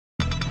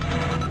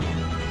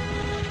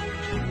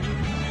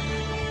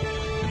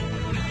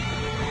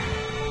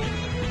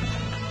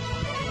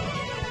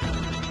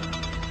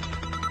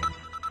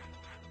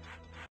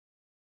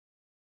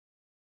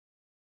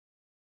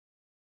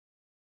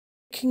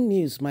Breaking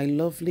news, my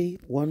lovely,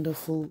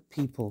 wonderful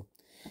people.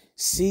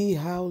 See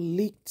how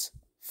leaked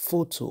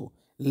photo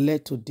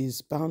led to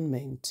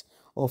disbandment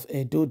of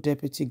Edo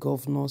Deputy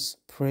Governor's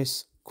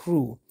press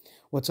crew.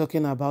 We're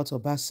talking about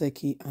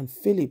Obaseki and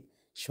Philip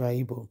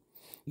Shuaibu.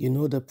 You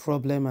know the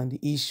problem and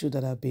the issue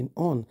that have been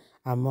on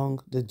among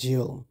the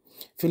jail.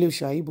 Philip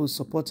Shuaibu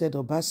supported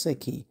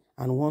Obaseki,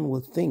 and one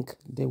would think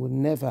they would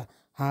never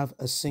have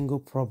a single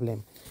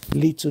problem.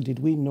 Little did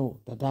we know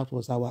that that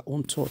was our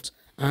own thought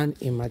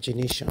and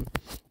imagination.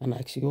 And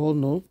as you all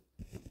know,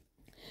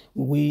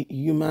 we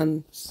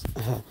humans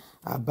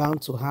are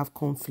bound to have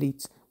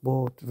conflict,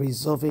 but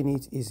resolving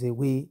it is a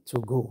way to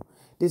go.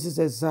 This is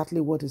exactly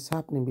what is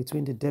happening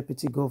between the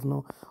Deputy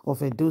Governor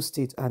of Edo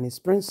State and his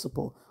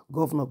principal,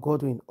 Governor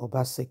Godwin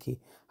Obaseki.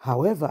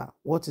 However,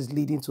 what is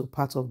leading to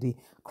part of the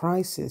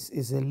crisis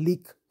is a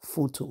leak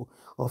photo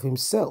of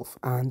himself,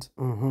 and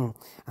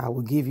I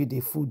will give you the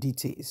full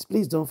details.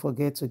 Please don't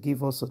forget to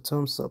give us a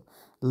thumbs up,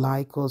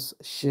 like us,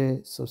 share,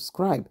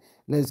 subscribe.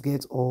 Let's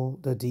get all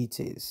the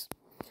details.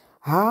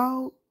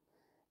 How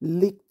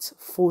leaked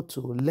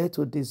photo led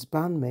to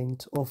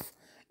disbandment of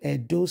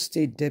Edo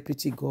State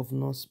Deputy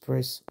Governor's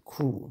press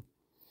crew.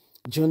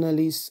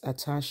 Journalists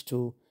attached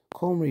to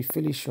Comrade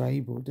Philip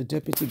Shuaibu, the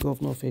Deputy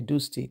Governor of Edo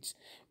State,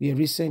 were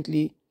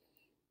recently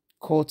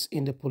caught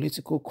in the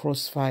political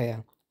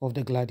crossfire of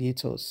the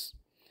gladiators.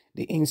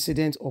 The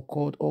incident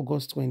occurred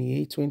August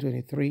 28,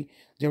 2023,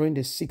 during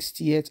the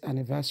 60th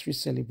anniversary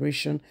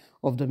celebration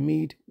of the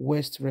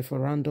Midwest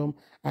referendum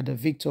at the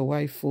Victor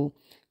Waifo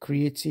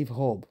Creative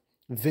Hub,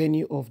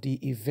 venue of the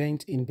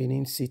event in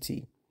Benin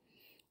City.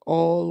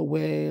 All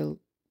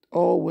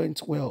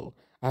went well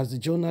as the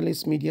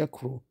journalist media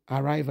crew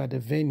arrived at the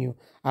venue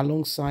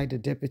alongside the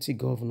deputy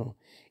governor.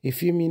 A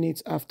few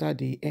minutes after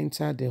they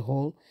entered the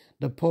hall,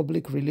 the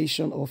public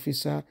relations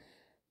office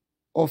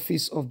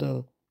of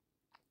the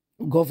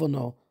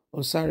Governor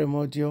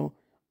Osaremodio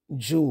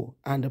Joe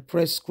and the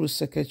press crew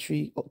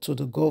secretary to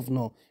the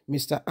governor,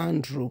 Mr.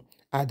 Andrew,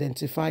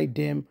 identified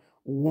them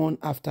one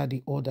after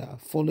the other,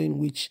 following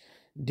which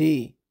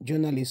they,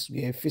 journalists,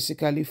 were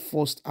physically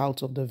forced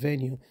out of the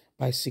venue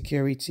by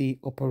security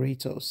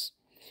operators.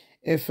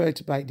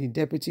 Effort by the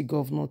deputy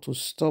governor to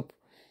stop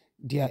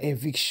their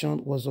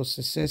eviction was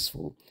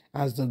unsuccessful,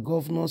 as the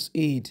governor's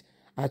aide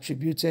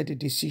attributed the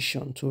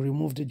decision to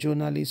remove the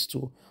journalists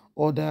to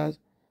orders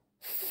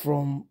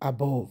from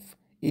above,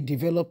 a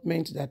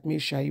development that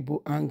made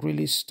Shaibu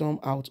angrily storm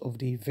out of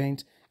the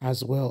event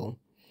as well.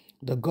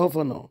 The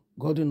governor,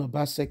 Godwin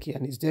Obaseki,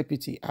 and his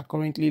deputy are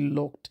currently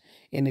locked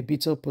in a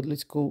bitter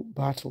political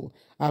battle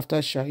after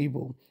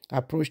Shaibu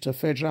approached the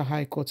Federal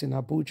High Court in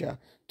Abuja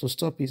to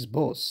stop his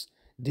boss,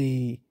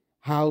 the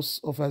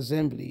House of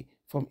Assembly,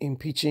 from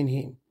impeaching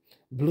him.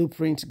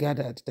 Blueprint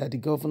gathered that the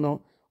governor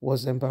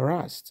was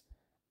embarrassed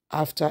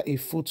after a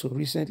photo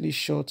recently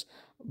shot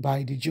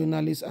by the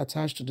journalist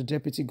attached to the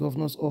deputy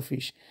governor's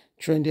office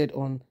trended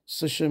on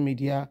social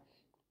media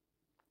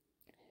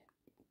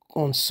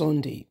on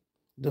Sunday.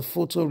 The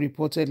photo,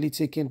 reportedly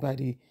taken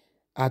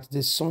at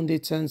the Sunday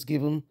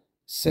Thanksgiving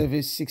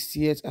Service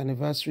 60th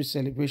anniversary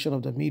celebration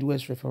of the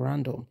Midwest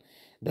referendum.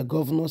 The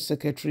governor's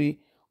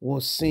secretary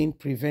was seen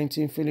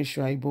preventing Philip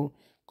Shuaibu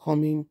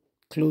coming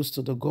close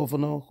to the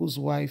governor, whose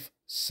wife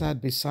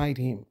sat beside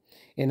him.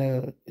 In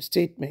a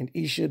statement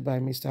issued by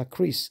Mr.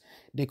 Chris,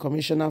 the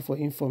Commissioner for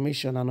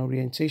Information and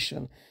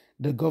Orientation,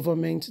 the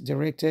government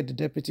directed the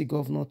deputy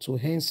governor to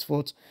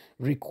henceforth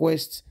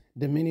request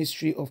the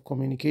Ministry of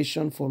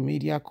Communication for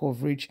media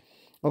coverage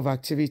of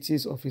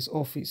activities of his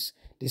office.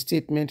 The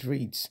statement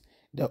reads,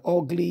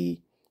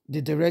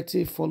 the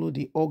directive followed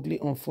the ugly,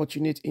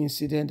 unfortunate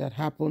incident that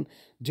happened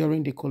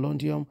during the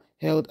colloquium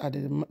held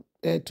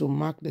to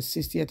mark the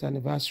 60th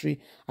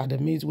anniversary at the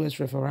Midwest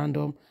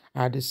referendum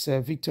at the Sir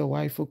Victor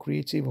Waifo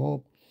Creative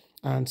Hub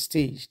and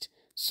staged.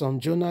 Some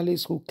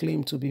journalists who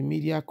claimed to be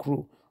media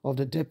crew of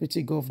the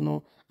deputy governor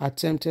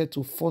attempted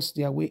to force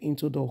their way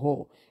into the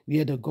hall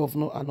where the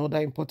governor and other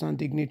important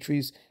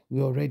dignitaries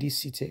were already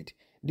seated.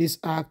 This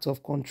act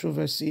of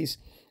controversies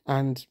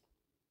and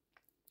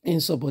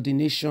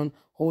insubordination,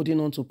 holding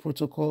on to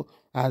protocol,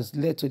 has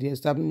led to the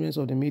establishment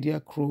of the media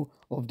crew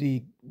of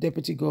the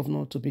deputy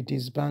governor to be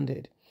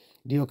disbanded.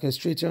 The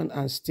orchestration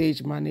and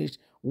stage managed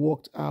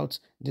worked out,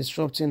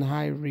 disrupting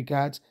high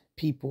regard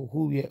people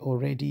who were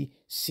already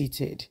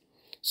seated.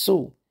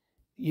 So,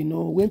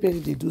 when people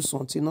they do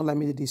something, not like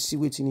me they see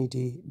what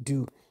they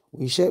do.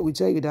 We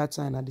tell you that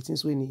time and the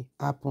things when it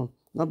happen,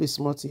 not be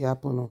smart it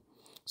happen. No.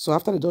 So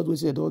after the dot what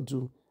they don't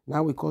do,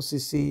 now we call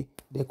say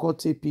they call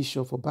take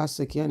picture for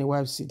Obaseki and the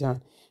wife sit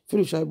down.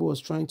 Philip Shaibu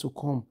was trying to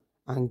come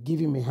and give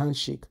him a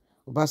handshake.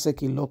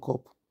 Obaseki lock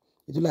up.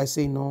 He do like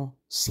say no,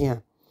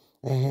 sian.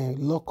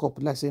 Lock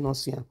up like say no,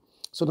 sian.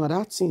 So now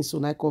that thing, so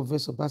now call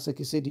verse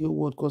Obaseki say the whole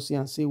word call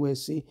sian say where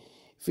say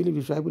Philip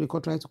Shaibu they call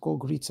try to call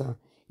greeter.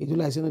 He do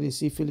like say no they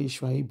see Philip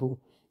Shuaibu,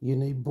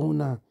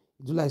 Bona.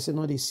 He do like say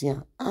no they see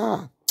him.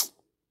 Now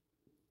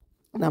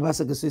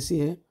Obaseki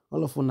say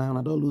all of una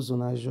I don't lose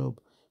on our job.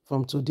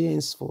 From today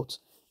henceforth,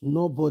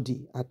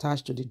 nobody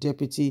attached to the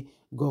deputy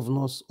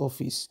governor's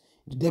office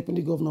the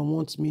deputy governor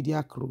wants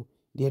media crew,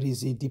 there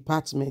is a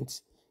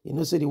department. You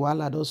know, say the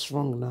wahala does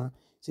strong now.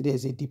 So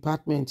there's a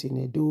department in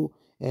Edo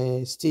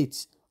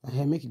state.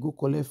 Make it go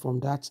collect from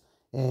that.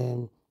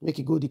 Make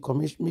it go the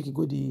commission. Make it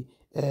go the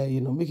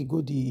make it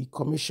go the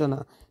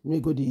commissioner. Make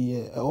it go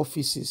the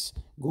offices.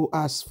 Go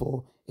ask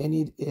for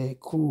any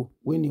crew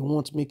when you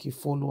want. Make it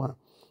follow her.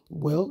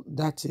 Well,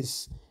 that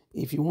is,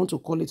 if you want to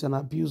call it an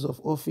abuse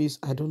of office,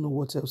 I don't know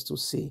what else to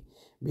say,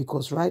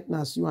 because right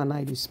now, as you and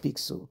I speak,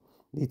 so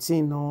the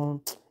thing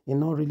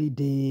not really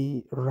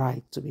dey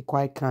right, to be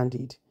quite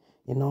candid.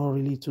 Not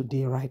really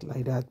today right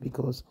like that,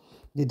 because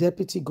the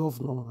deputy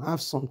governor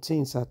have some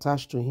things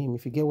attached to him,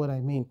 if you get what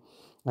I mean.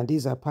 And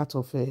these are part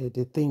of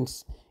the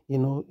things,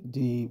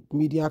 the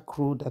media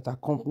crew that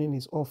accompanying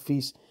his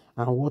office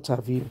and what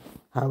have you.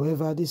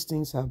 However, these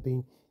things have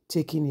been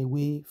taken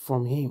away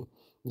from him,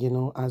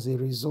 as a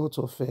result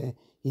of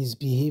his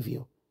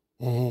behavior.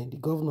 The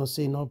governor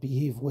say not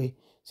behave well.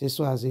 Say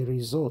so as a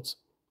result,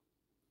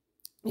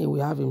 he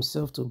will have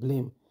himself to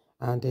blame.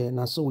 And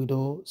now so we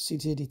don't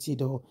sit here, the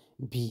don't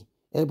be.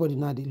 Everybody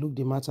now they look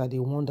the matter, they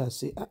wonder,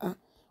 say,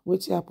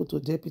 what's happened to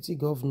deputy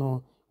governor?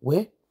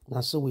 Where?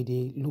 Now so we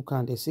they look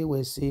and they say,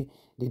 well, say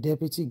the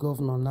deputy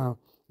governor now,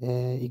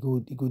 he go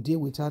deal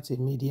without a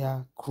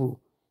media crew.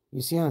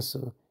 You see, and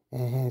so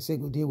say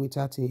go deal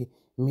without a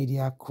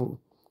media crew.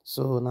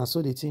 So now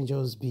so the thing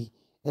just be.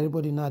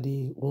 Everybody now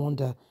they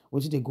wonder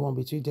what did they go on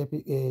between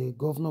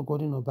Governor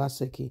Gordon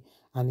Obaseki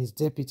and his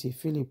deputy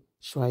Philip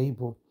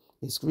Shuaibu.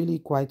 It's really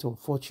quite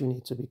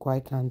unfortunate, to be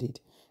quite candid,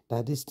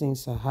 that these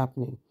things are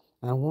happening.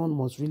 And one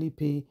must really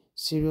pay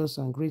serious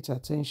and great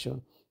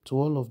attention to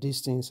all of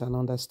these things and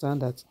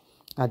understand that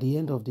at the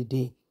end of the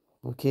day,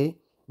 okay,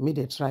 may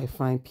they try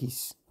find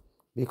peace.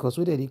 Because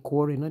whether they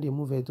quarrel, not they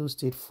move Edo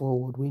State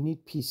forward, we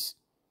need peace.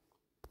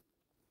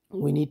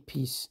 We need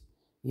peace.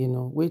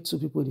 Where two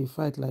people they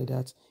fight like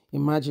that.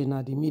 Imagine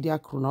now the media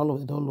crew, all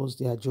of them lost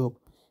their job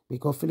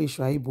because Felix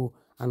Shuaibu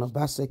and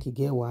Obaseki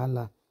get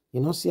wahala.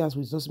 See as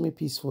we just make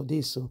peace for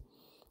this. So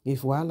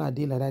if wahala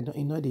dey like that,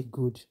 it not they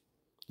good.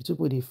 The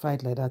people they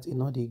fight like that, it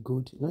not they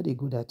good. It not they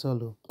good at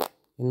all. It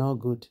not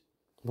good.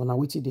 But now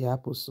wetin dey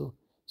happen so.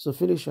 So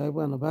Felix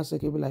Shuaibu and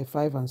Obaseki be like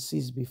 5 and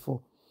 6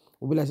 before.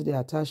 We be like they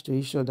attached to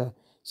each other.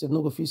 So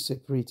no go feel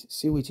separate.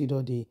 See wetin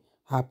don dey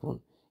happen.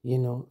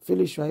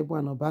 Felix Shuaibu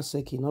and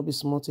Obaseki not be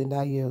smart in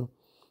that year.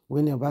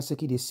 When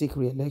Obaseki they seek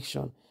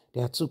re-election,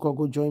 they took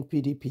go join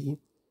PDP.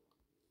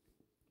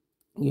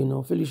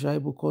 Felix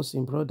Shuaibu calls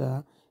him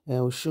brother,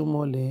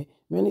 Oshomole.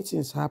 Many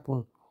things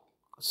happen.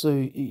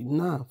 So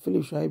now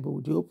Felix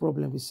Shuaibu, the whole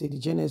problem we say, the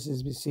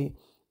genesis we say,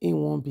 he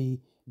won't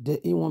be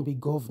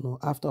governor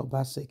after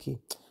Obaseki.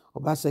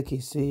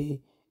 Obaseki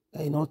say,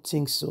 I don't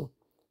think so.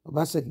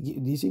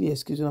 Obaseki, do you see the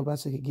excuse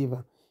Obaseki give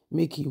her?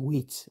 Make it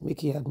wait,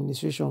 make it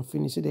administration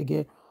finish. So they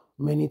get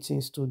many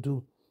things to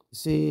do.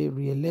 Say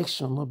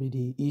re-election not be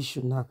the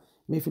issue now.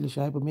 Make Felix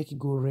Shuaibu make it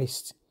go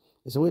rest.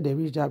 It's the way they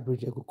reach that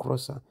bridge, they go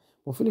cross her.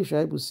 But Felix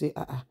Shuaibu say,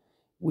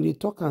 we dey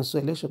talk and so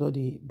election or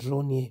the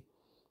draw near.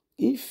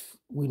 If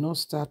we not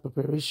start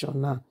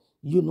preparation now,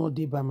 you not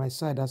dey by my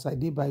side as I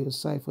did by your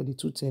side for the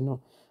 2 tenure.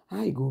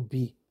 How it go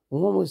be?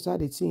 When we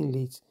start the thing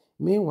late,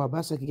 meanwhile,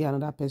 Obaseki get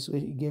another person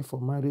he get for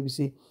mind. We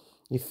say,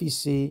 if he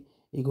say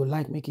he go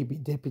like make it be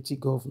deputy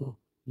governor,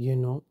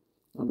 not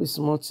be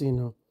smart,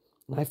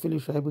 I feel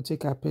if I able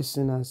take a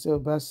person and say,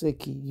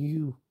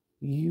 Obaseki,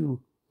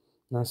 you.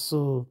 Now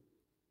so,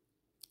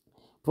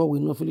 before we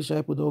know, Felix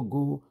Shuaibu don't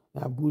go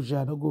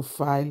Abuja, don't go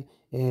file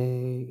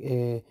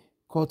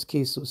court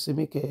case. So say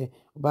make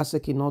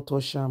Obaseki not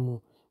touch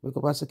him, make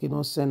Obaseki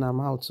not send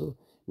him out. So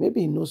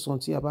maybe he knows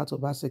something about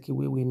Obaseki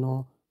where we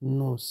know.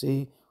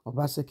 Say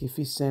Obaseki if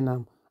he send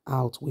him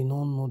out, we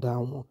don't know that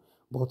one.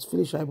 But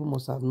Felix Shuaibu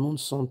must have known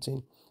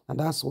something, and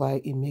that's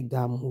why he make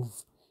that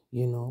move.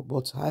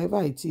 But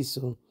however it is,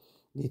 so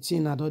the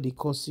thing na don dey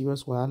cause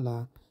serious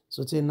wahala.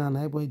 So tell now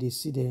everybody they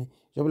see there,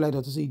 just like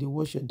that to say they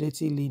wash your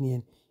dirty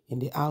linen in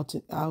the out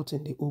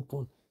in the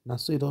open. Now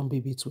so it don't be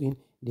between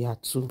their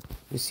two.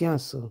 You see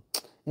answer.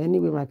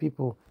 Anyway, my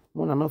people,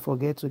 wanna not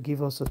forget to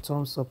give us a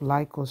thumbs up,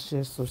 like us,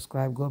 share,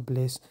 subscribe. God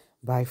bless.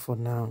 Bye for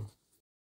now.